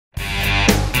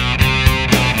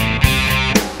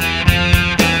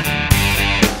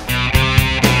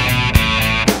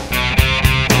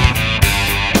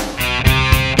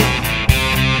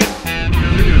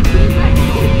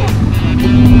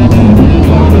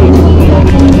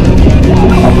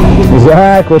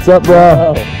Zach, what's up,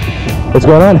 bro? What's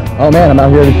going on? Oh man, I'm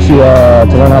out here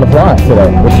to learn how to fly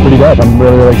today, which is pretty dope. I'm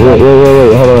really excited.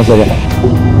 Wait, hold on a second.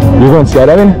 You're going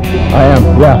skydiving? I am,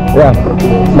 yeah.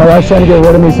 My wife's trying to get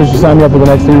rid of me, so she signed me up for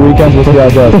the next 3 weekends. We'll see how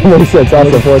it goes. Makes sense,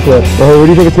 awesome. Looking forward to it. Well, what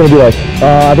do you think it's going to be like?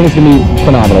 I think it's going to be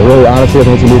phenomenal. Really, honestly, I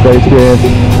think it's going to be a great experience.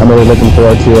 I'm really looking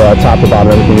forward to top to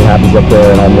bottom everything that happens up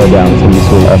there and all the way down. It's going to be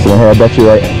sweet. Awesome. Hey, I bet you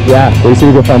right. Yeah, we see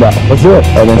we can find out. Let's do it.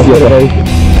 All right, then, see you, buddy.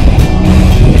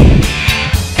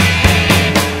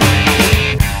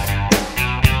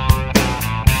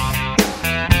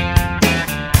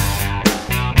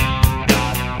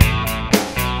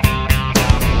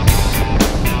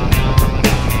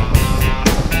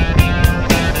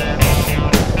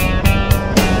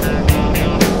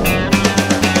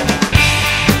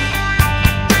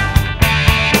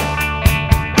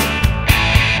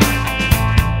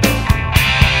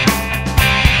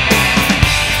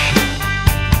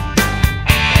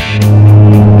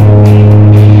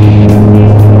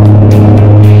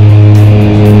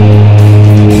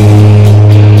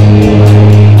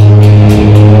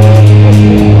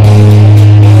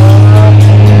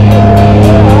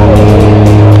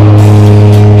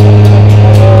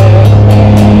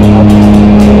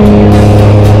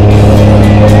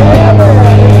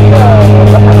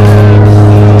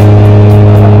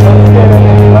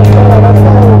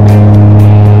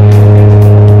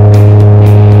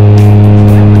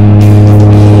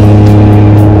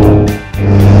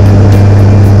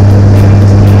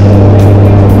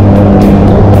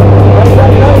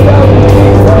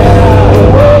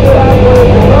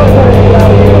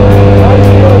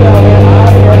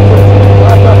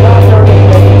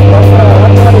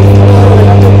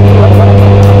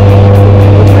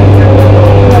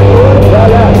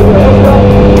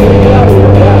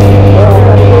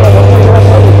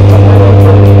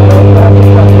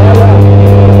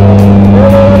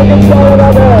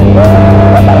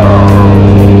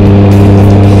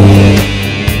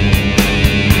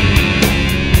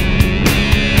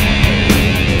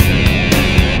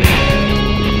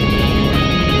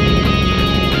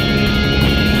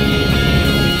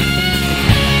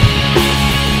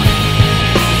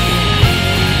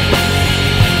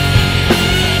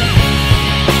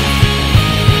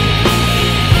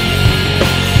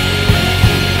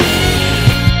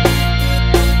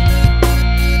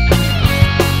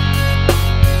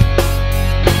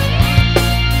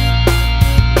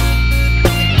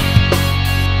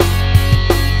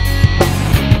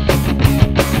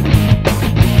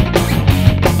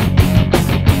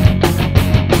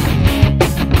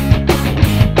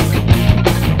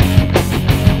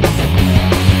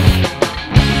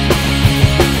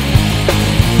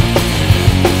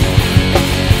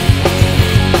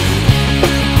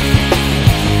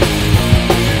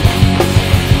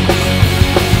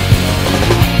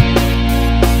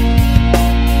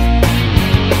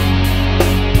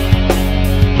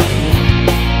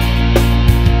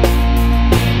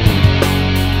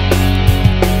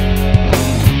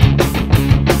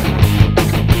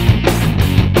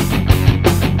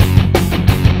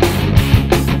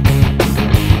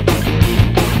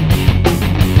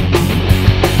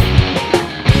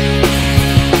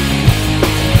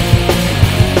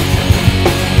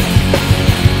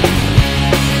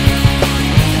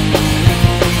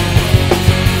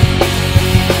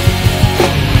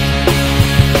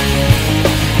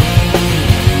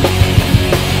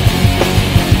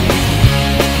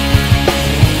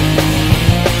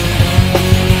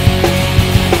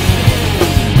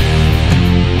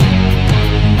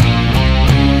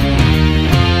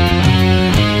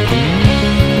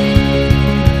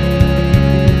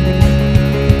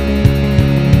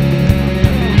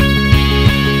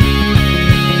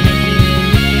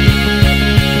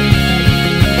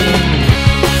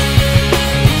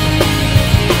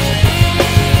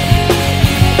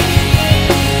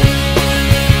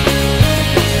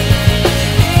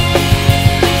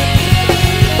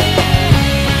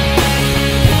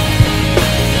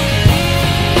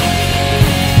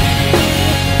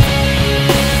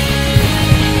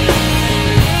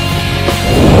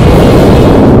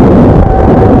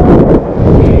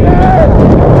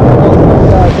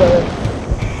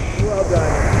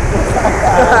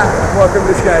 Welcome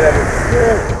to skydiving.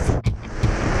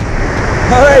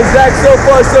 Alright, Zach, so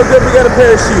far so good. We got a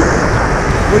parachute.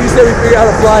 What do you say we figure out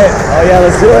how to fly it? Oh yeah,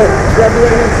 let's do it. Grab the right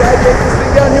hand side, take this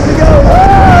thing down, here we go.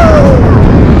 Woo!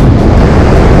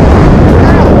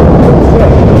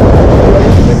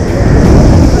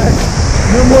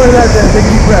 No more of that then, take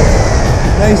a deep breath.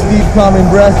 Nice, deep, calming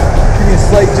breath. Give me a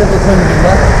slight gentle turn to the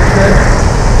left. Good.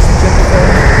 Gentle turn.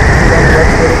 Down the left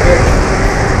a little bit.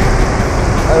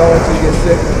 I don't want you to get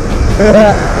sick. All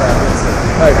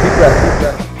right, deep breath, deep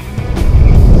breath.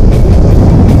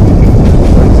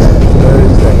 30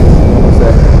 seconds.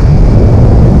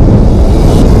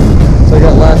 So you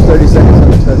got last 30 seconds on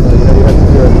the treadmill. You know you have to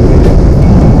do it.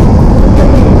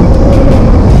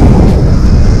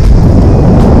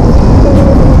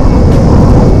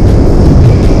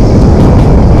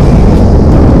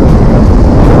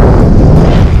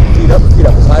 Feet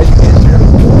up as high as you can, Stuart.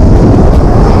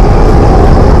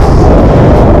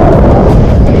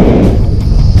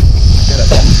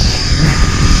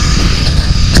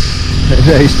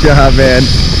 Nice job, man.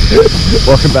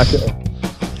 Welcome back to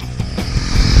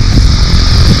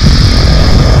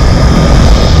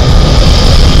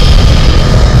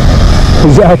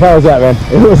Zach, how was that, man?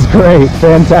 It was great.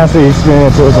 Fantastic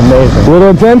experience. It was amazing. A little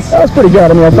intense? That was pretty good.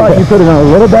 I mean, I thought you could have done a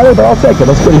little better, but I'll take it.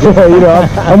 That's pretty good. You know,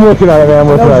 I'm working on it, man.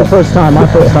 That was the first time. My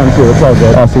first time, too. It's all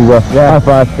good. Awesome, bro. Yeah.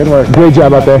 High five. Good work. Great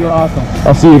job out there. You're awesome.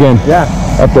 I'll see you again. Yeah.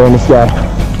 Up there in the sky.